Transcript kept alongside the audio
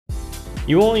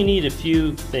You only need a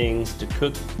few things to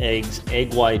cook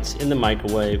egg whites in the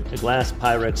microwave: a glass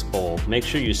Pyrex bowl. Make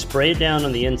sure you spray it down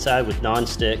on the inside with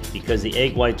non-stick because the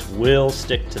egg whites will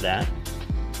stick to that.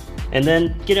 And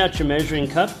then get out your measuring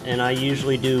cup, and I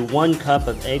usually do 1 cup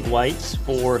of egg whites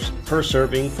per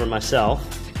serving for myself.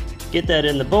 Get that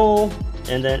in the bowl,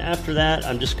 and then after that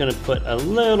I'm just going to put a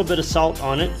little bit of salt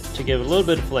on it to give it a little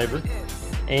bit of flavor.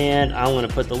 And I'm going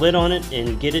to put the lid on it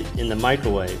and get it in the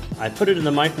microwave. I put it in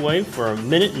the microwave for 1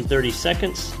 minute and 30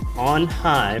 seconds on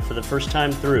high for the first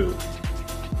time through.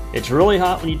 It's really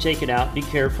hot when you take it out, be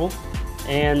careful.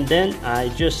 And then I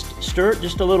just stir it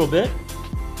just a little bit,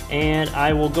 and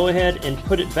I will go ahead and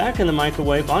put it back in the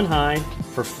microwave on high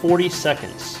for 40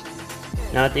 seconds.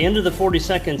 Now at the end of the 40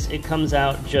 seconds, it comes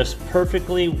out just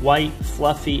perfectly white,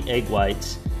 fluffy egg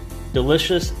whites.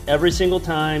 Delicious every single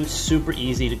time, super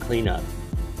easy to clean up,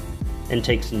 and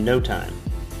takes no time.